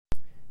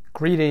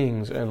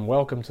Greetings and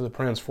welcome to the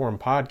Transform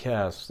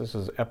Podcast. This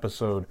is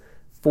episode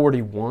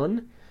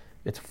 41.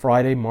 It's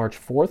Friday, March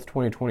 4th,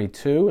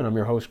 2022, and I'm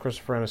your host,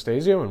 Christopher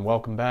Anastasio, and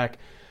welcome back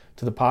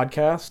to the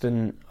podcast.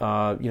 And,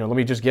 let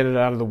me just get it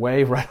out of the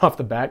way right off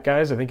the bat,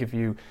 guys. I think if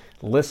you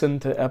listen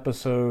to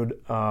episode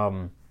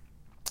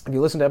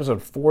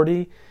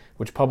 40,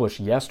 which published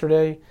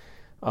yesterday,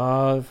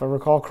 if I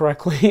recall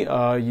correctly,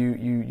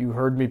 you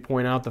heard me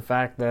point out the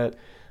fact that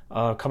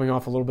coming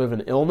off a little bit of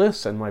an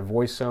illness and my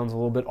voice sounds a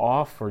little bit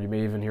off, or you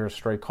may even hear a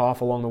stray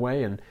cough along the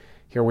way. And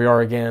here we are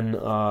again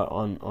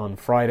on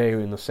Friday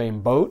in the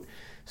same boat.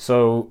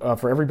 So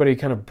for everybody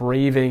kind of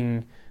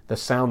braving the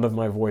sound of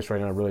my voice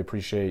right now, I really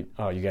appreciate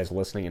you guys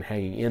listening and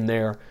hanging in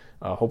there.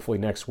 Hopefully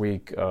next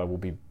week we'll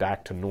be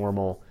back to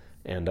normal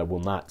and will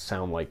not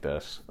sound like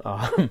this.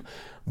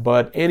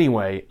 But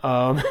anyway,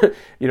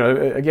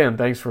 again,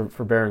 thanks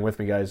for bearing with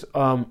me, guys.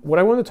 What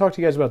I wanted to talk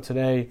to you guys about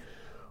today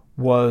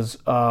was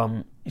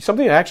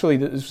something that actually,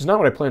 this is not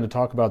what I planned to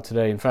talk about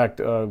today. In fact,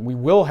 we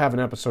will have an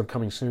episode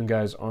coming soon,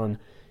 guys, on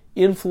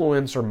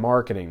influencer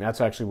marketing. That's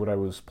actually what I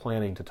was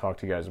planning to talk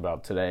to you guys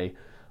about today.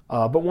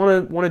 But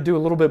want to do a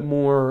little bit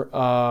more,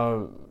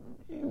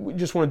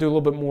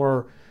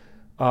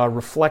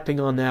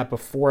 reflecting on that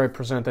before I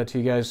present that to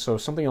you guys. So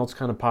something else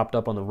kind of popped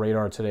up on the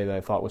radar today that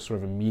I thought was sort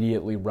of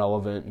immediately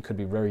relevant and could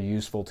be very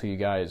useful to you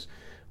guys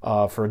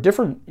for a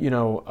different,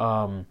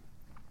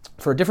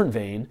 for a different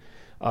vein.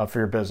 For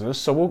your business.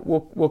 So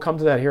we'll come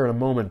to that here in a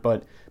moment,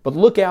 but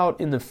look out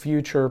in the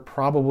future,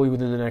 probably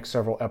within the next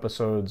several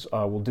episodes,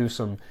 we'll do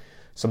some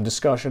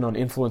discussion on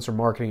influencer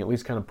marketing, at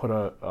least kind of put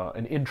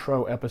an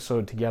intro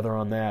episode together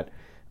on that.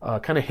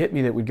 Kind of hit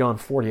me that we'd gone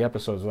 40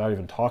 episodes without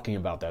even talking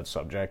about that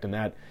subject, and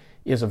that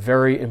is a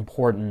very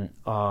important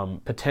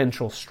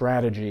potential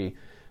strategy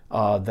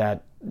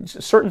that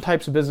certain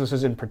types of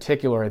businesses in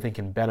particular I think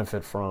can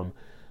benefit from.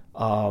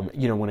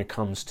 When it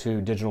comes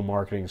to digital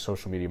marketing,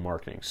 social media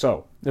marketing.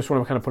 So this one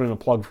I'm kind of putting a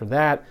plug for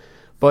that.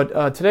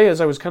 But today, as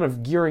I was kind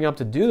of gearing up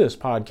to do this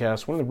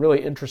podcast, one of the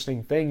really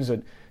interesting things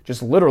that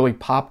just literally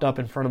popped up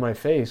in front of my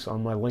face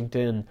on my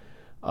LinkedIn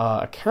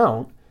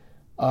account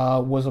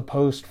was a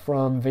post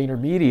from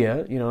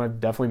VaynerMedia. I've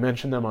definitely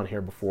mentioned them on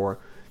here before.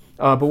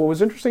 But what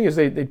was interesting is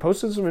they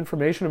posted some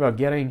information about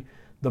getting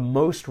the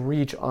most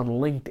reach on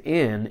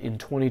LinkedIn in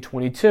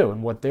 2022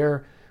 and what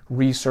their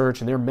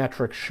research and their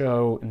metrics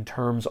show in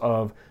terms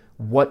of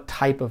what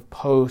type of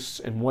posts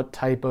and what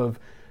type of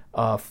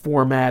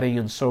formatting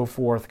and so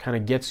forth kind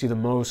of gets you the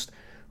most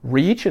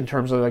reach in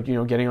terms of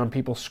getting on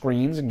people's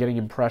screens and getting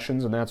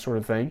impressions and that sort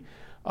of thing.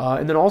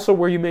 And then also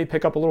where you may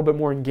pick up a little bit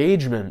more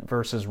engagement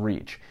versus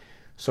reach.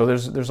 So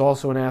there's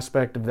also an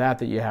aspect of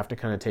that you have to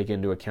kind of take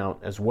into account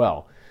as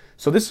well.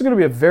 So this is going to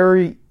be a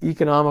very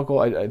economical,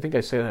 I think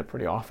I say that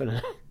pretty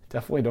often,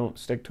 definitely don't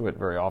stick to it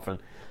very often.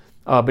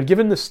 But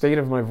given the state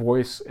of my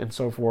voice and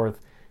so forth,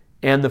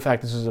 and the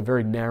fact this is a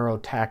very narrow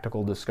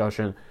tactical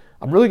discussion,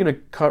 I'm really going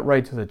to cut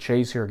right to the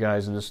chase here,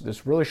 guys, and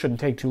this really shouldn't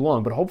take too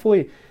long. But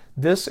hopefully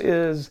this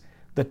is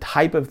the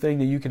type of thing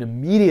that you can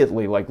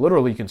immediately,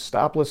 literally, you can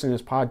stop listening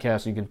to this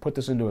podcast and you can put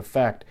this into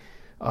effect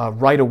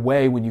right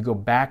away when you go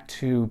back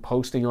to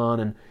posting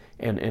on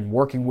and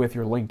working with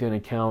your LinkedIn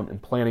account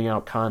and planning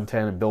out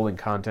content and building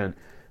content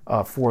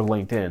for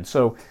LinkedIn.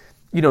 So,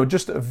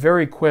 just a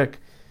very quick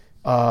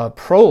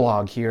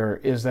prologue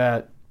here is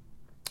that,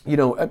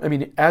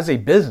 as a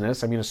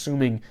business,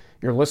 assuming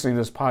you're listening to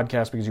this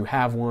podcast because you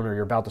have one or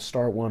you're about to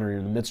start one or you're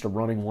in the midst of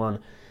running one,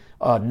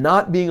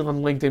 not being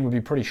on LinkedIn would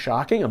be pretty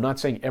shocking. I'm not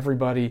saying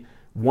everybody,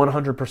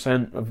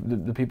 100%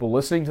 of the people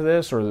listening to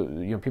this or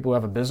people who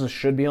have a business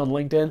should be on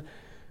LinkedIn,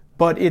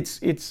 but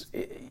it's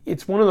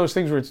one of those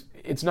things where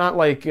it's not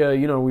like,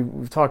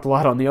 we've talked a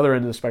lot on the other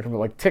end of the spectrum, but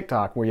like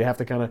TikTok, where you have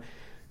to kind of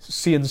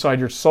see inside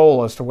your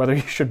soul as to whether you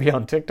should be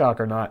on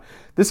TikTok or not.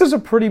 This is a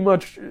pretty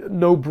much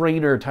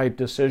no-brainer type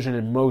decision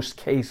in most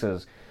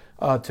cases.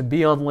 To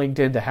be on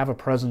LinkedIn, to have a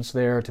presence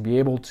there, to be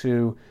able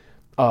to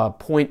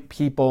point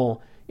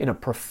people in a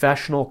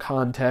professional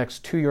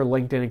context to your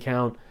LinkedIn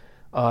account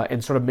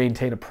and sort of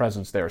maintain a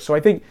presence there. So I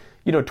think,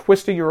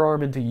 twisting your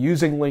arm into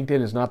using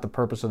LinkedIn is not the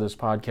purpose of this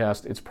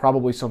podcast. It's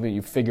probably something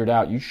you've figured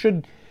out. You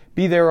should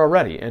be there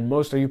already, and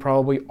most of you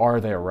probably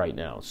are there right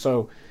now.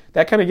 So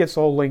that kind of gets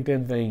the whole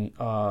LinkedIn thing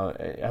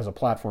as a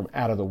platform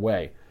out of the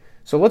way.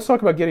 So let's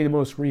talk about getting the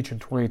most reach in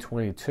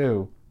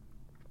 2022.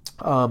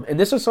 And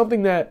this is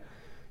something that,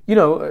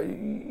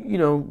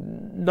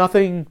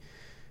 nothing,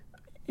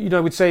 I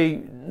would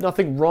say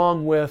nothing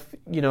wrong with,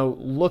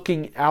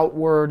 looking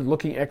outward,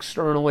 looking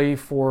externally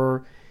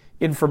for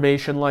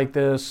information like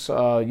this,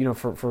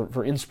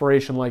 for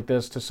inspiration like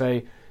this to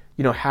say,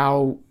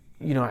 how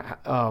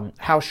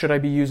should I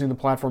be using the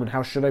platform and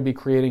how should I be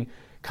creating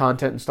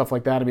content and stuff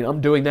like that. I'm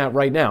doing that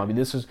right now.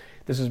 This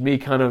is me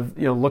kind of,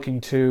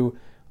 looking to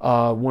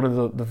one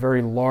of the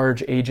very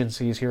large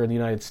agencies here in the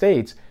United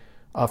States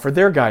for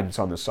their guidance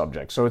on this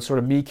subject. So it's sort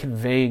of me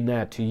conveying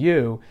that to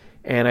you.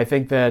 And I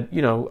think that,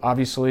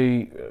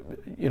 obviously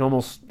it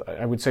almost,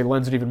 I would say,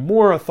 lends it even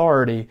more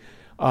authority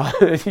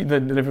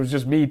than if it was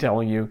just me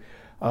telling you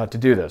to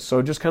do this.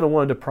 So just kind of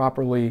wanted to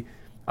properly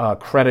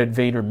credit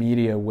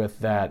VaynerMedia with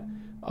that,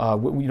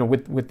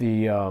 with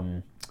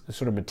the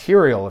sort of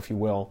material, if you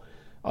will,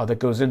 that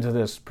goes into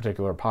this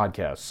particular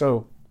podcast.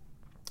 So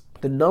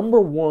the number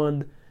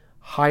one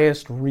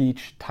highest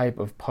reach type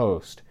of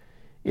post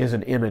is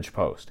an image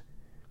post.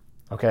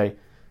 Okay,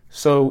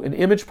 so an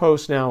image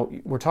post, now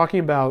we're talking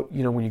about,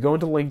 when you go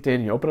into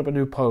LinkedIn, you open up a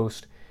new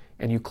post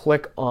and you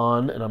click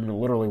on, and I'm going to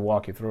literally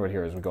walk you through it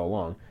here as we go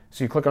along.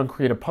 So you click on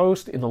create a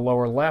post. In the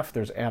lower left,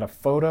 there's add a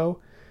photo,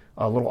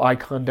 a little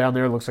icon down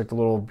there. It looks like the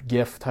little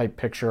GIF type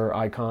picture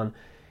icon.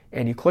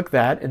 And you click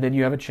that, and then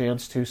you have a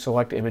chance to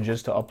select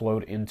images to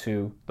upload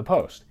into the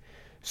post.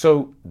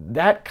 So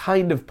that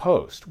kind of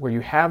post where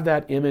you have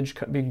that image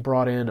being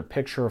brought in, a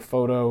picture, a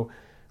photo,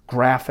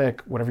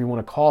 graphic, whatever you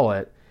want to call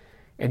it,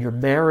 and you're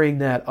marrying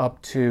that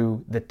up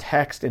to the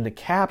text in the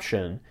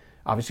caption.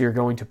 Obviously, you're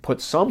going to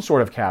put some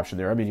sort of caption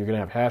there. I mean, you're going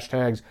to have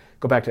hashtags.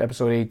 Go back to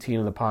episode 18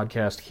 of the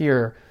podcast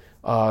here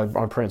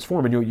on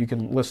Transform, and you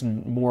can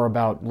listen more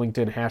about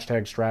LinkedIn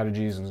hashtag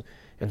strategies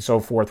and so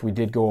forth. We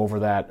did go over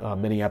that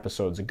many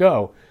episodes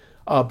ago.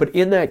 But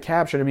in that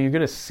caption, I mean, you're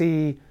going to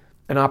see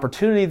an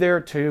opportunity there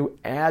to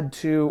add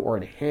to or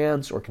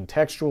enhance or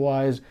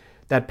contextualize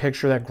that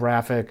picture, that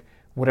graphic,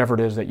 whatever it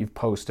is that you've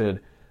posted,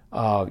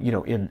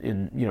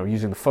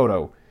 using the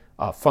photo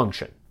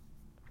function.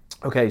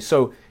 Okay,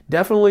 so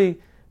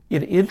definitely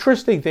an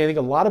interesting thing. I think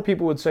a lot of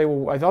people would say,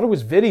 well, I thought it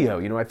was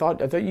video. I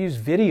thought you used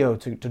video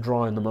to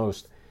draw in the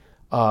most,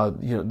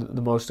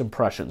 the most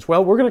impressions.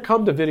 Well, we're going to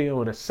come to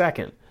video in a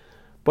second.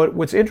 But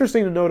what's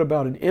interesting to note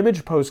about an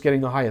image post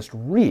getting the highest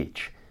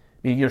reach,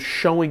 meaning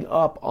showing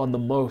up on the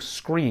most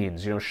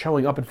screens,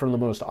 showing up in front of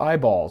the most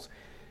eyeballs,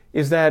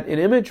 is that an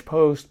image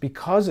post,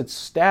 because it's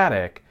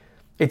static,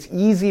 it's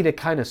easy to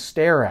kind of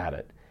stare at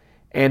it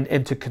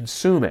and to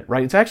consume it,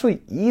 right? It's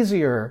actually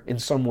easier in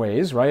some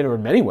ways, right, or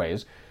in many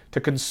ways, to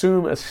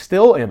consume a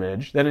still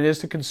image than it is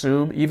to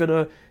consume even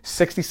a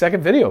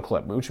 60-second video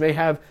clip, which may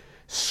have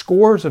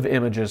scores of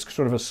images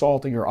sort of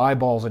assaulting your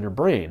eyeballs and your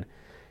brain.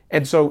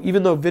 And so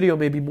even though video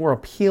may be more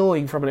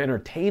appealing from an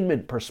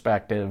entertainment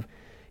perspective,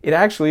 it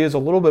actually is a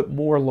little bit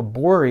more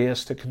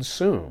laborious to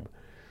consume.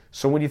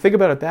 So when you think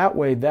about it that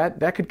way,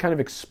 that could kind of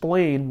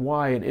explain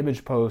why an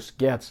image post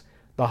gets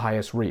the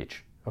highest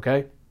reach,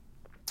 okay?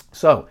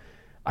 So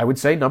I would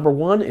say, number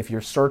one, if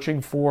you're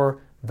searching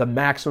for the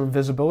maximum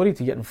visibility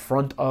to get in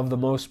front of the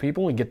most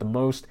people and get the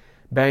most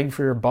bang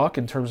for your buck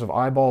in terms of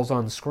eyeballs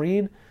on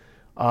screen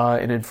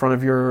and in front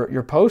of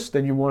your post,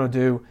 then you want to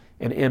do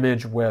an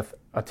image with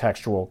a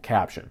textual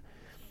caption.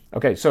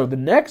 Okay, so the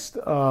next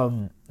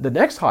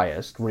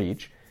highest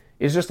reach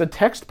is just a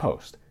text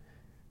post.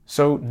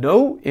 So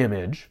no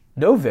image,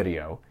 no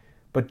video,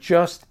 but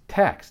just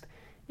text.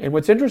 And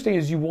what's interesting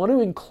is you want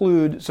to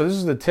include, so this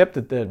is the tip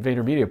that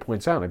VaynerMedia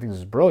points out. I think this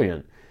is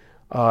brilliant.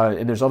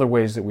 And there's other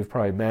ways that we've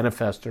probably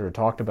manifested or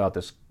talked about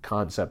this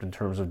concept in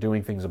terms of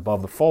doing things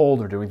above the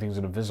fold or doing things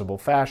in a visible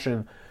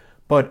fashion.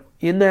 But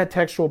in that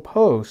textual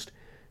post,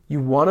 you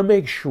want to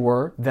make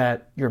sure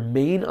that your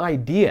main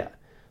idea,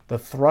 the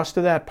thrust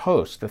of that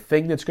post, the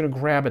thing that's going to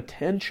grab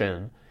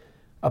attention,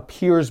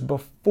 appears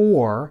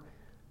before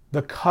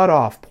the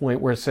cutoff point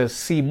where it says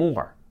see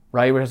more,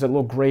 right? Where it has that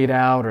little grayed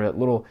out or that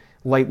little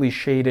lightly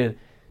shaded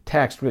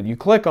text that you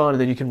click on, and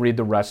then you can read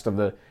the rest of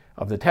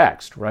the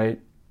text, right?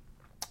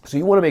 So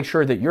you want to make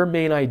sure that your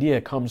main idea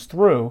comes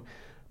through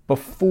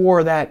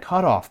before that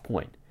cutoff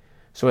point.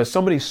 So as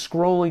somebody's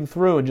scrolling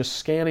through and just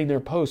scanning their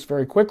post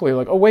very quickly,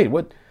 like, oh wait,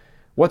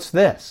 what's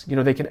this?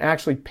 They can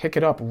actually pick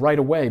it up right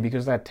away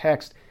because that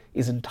text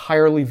is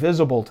entirely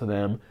visible to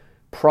them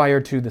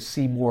prior to the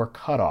see more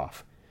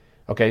cutoff.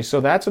 Okay, so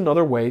that's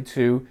another way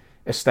to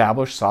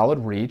establish solid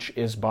reach,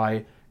 is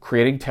by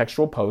creating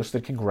textual posts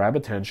that can grab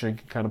attention and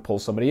can kind of pull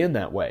somebody in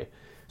that way.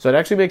 So it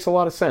actually makes a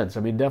lot of sense.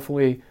 I mean,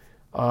 definitely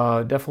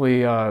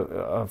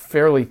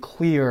fairly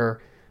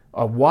clear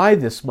why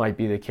this might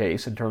be the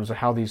case in terms of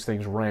how these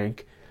things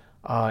rank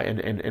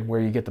and where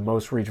you get the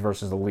most reach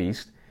versus the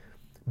least.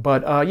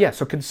 But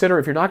so consider,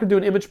 if you're not going to do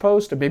an image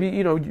post, maybe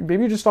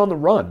you're just on the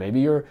run.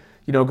 Maybe you're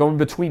going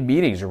between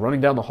meetings. You're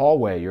running down the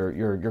hallway.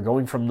 You're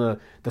going from the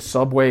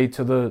subway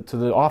to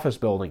the office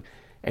building,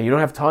 and you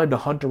don't have time to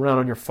hunt around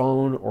on your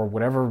phone or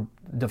whatever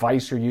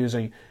device you're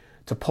using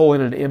to pull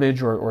in an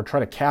image or try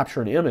to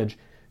capture an image.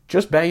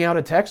 Just bang out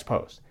a text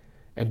post.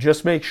 And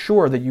just make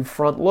sure that you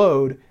front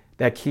load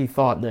that key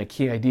thought and that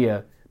key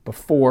idea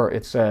before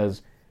it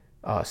says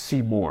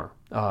see more,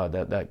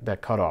 that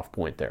cutoff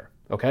point there,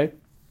 okay?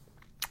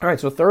 All right,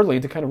 so thirdly,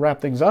 to kind of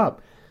wrap things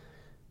up,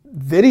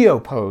 video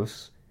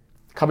posts,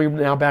 coming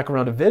now back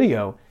around to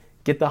video,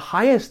 get the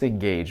highest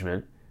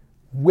engagement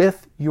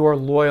with your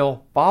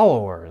loyal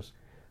followers,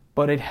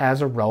 but it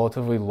has a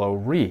relatively low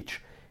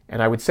reach.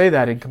 And I would say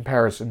that in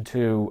comparison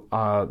to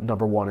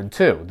number 1 and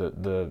 2,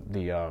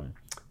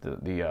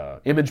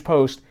 the image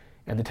post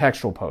and the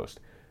textual post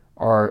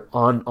are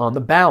on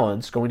the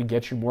balance going to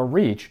get you more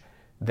reach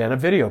than a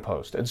video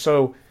post. And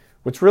so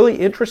what's really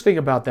interesting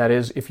about that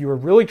is if you are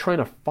really trying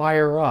to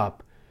fire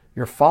up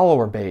your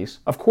follower base,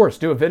 of course,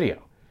 do a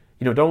video.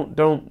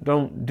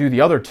 don't do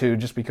the other two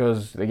just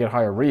because they get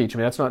higher reach. I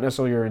mean, that's not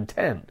necessarily your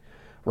intent,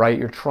 right?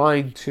 You're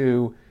trying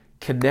to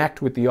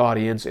connect with the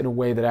audience in a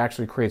way that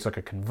actually creates like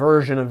a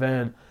conversion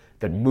event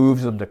that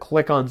moves them to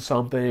click on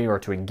something or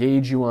to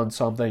engage you on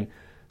something.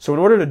 So in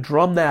order to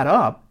drum that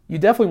up, you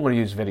definitely want to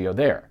use video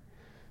there.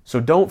 So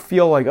don't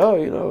feel like, oh,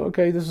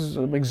 okay,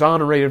 I'm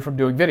exonerated from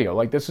doing video.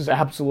 Like, this is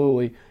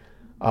absolutely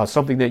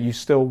something that you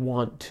still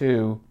want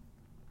to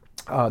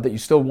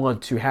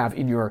have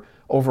in your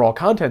overall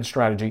content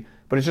strategy,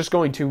 but it's just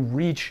going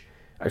to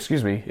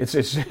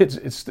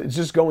it's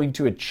just going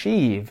to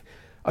achieve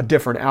a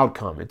different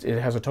outcome. It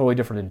has a totally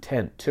different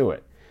intent to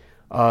it.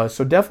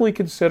 So definitely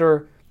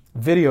consider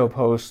video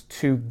posts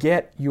to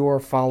get your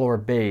follower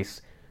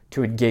base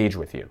to engage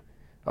with you.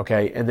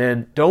 Okay, and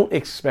then don't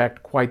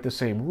expect quite the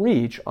same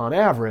reach on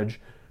average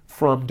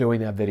from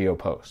doing that video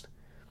post.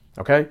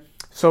 Okay,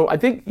 so I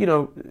think,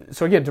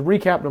 so again, to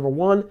recap, number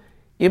one,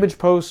 image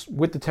posts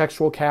with the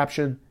textual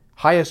caption,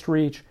 highest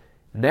reach.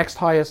 Next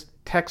highest,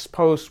 text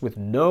posts with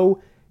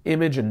no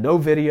image and no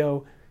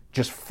video,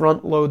 just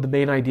front load the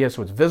main idea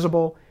so it's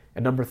visible.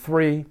 And number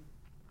three,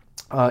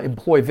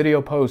 employ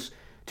video posts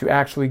to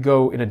actually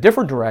go in a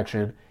different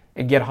direction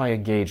and get high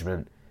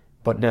engagement,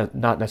 but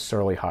not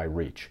necessarily high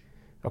reach.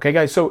 Okay,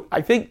 guys, so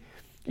I think,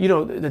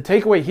 the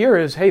takeaway here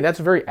is, hey, that's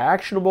very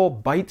actionable,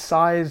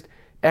 bite-sized,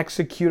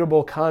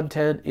 executable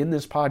content in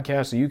this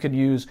podcast that you can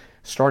use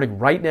starting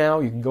right now.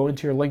 You can go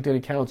into your LinkedIn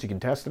accounts, you can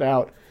test it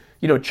out,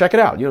 check it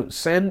out.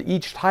 Send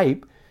each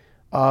type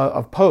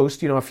of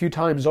post, a few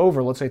times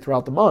over, let's say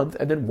throughout the month,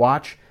 and then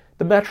watch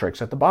the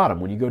metrics at the bottom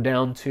when you go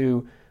down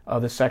to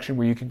the section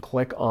where you can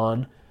click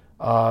on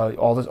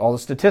all the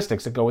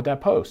statistics that go with that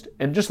post,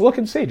 and just look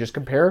and see. Just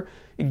compare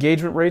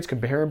engagement rates,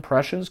 compare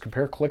impressions,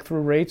 compare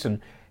click-through rates,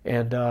 and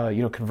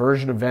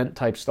conversion event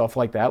type stuff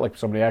like that, like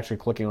somebody actually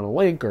clicking on a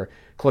link or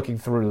clicking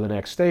through to the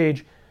next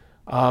stage,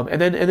 and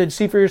then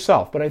see for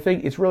yourself. But I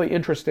think it's really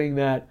interesting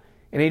that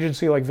an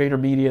agency like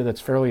VaynerMedia, that's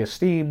fairly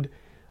esteemed,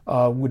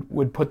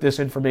 would put this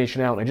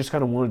information out. And I just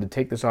kind of wanted to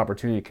take this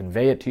opportunity to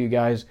convey it to you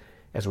guys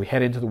as we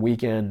head into the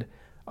weekend.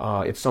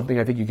 It's something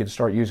I think you can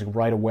start using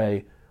right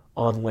away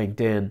on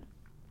LinkedIn.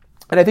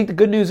 And I think the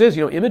good news is,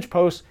 image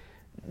posts,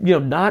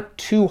 not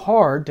too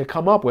hard to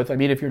come up with. I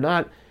mean, if you're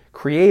not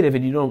creative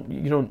and you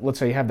don't, let's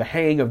say, have the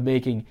hang of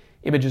making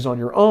images on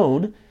your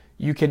own,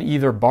 you can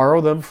either borrow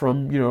them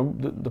from,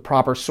 the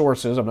proper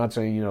sources. I'm not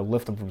saying,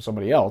 lift them from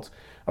somebody else,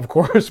 of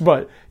course,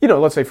 but,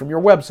 let's say from your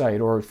website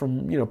or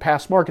from,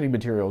 past marketing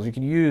materials. You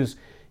can use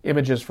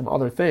images from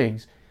other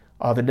things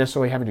than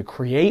necessarily having to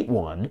create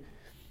one.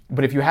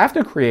 But if you have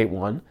to create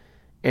one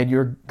and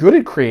you're good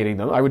at creating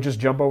them, I would just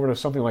jump over to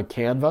something like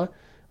Canva.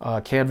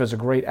 Canva is a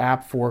great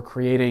app for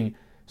creating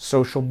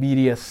social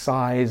media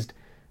sized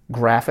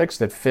graphics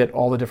that fit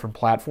all the different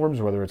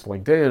platforms, whether it's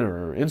LinkedIn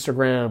or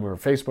Instagram or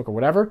Facebook or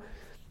whatever.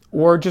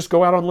 Or just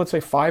go out on, let's say,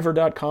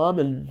 Fiverr.com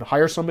and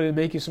hire somebody to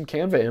make you some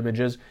Canva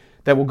images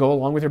that will go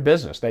along with your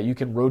business, that you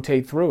can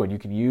rotate through and you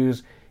can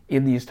use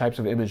in these types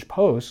of image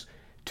posts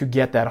to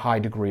get that high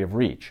degree of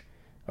reach.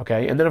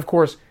 Okay, and then of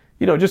course,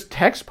 just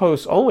text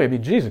posts only. I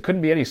mean, geez, it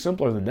couldn't be any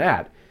simpler than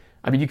that.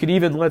 I mean, you could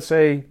even, let's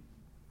say,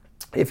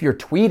 if you're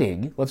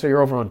tweeting, let's say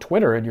you're over on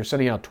Twitter and you're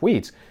sending out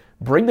tweets,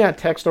 bring that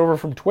text over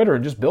from Twitter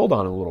and just build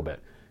on it a little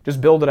bit.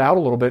 Just build it out a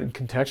little bit and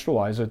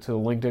contextualize it to the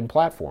LinkedIn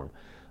platform.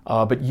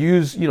 But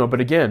use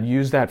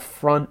that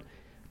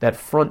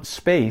front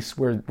space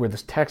where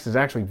this text is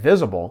actually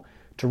visible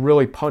to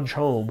really punch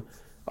home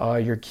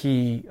your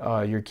key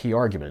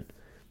argument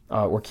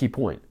or key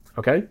point.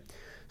 Okay.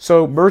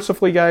 So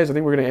mercifully, guys, I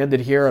think we're going to end it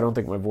here. I don't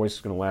think my voice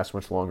is going to last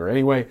much longer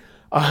anyway.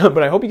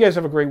 But I hope you guys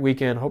have a great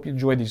weekend. Hope you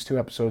enjoyed these 2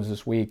 episodes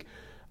this week.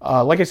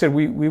 Like I said,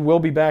 we will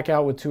be back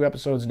out with 2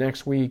 episodes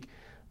next week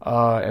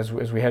as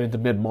we head into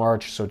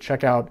mid-March. So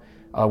check out,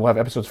 we'll have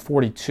episodes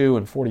 42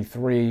 and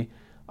 43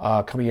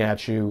 coming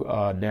at you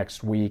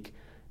next week.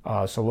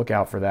 So look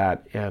out for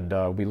that, and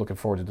we'll be looking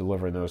forward to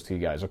delivering those to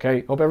you guys.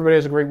 Okay? Hope everybody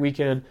has a great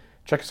weekend.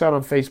 Check us out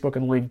on Facebook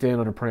and LinkedIn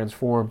under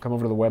Pransform. Come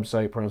over to the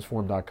website,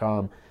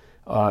 pransform.com.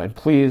 And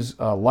please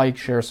like,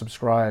 share,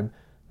 subscribe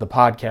the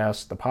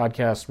podcast. The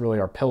podcast really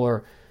our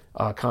pillar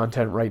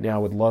content right now.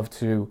 Would love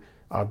to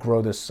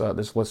grow this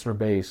listener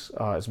base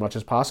as much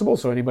as possible.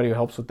 So anybody who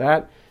helps with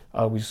that,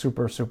 we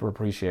super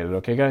appreciate it.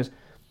 Okay, guys?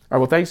 All right,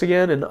 well, thanks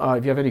again. And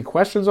if you have any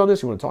questions on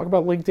this, you want to talk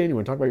about LinkedIn, you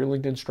want to talk about your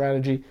LinkedIn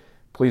strategy,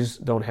 please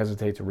don't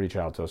hesitate to reach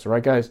out to us. All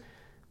right, guys?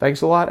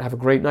 Thanks a lot. Have a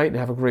great night and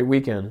have a great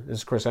weekend. This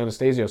is Chris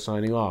Anastasio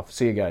signing off.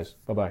 See you guys.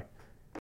 Bye-bye.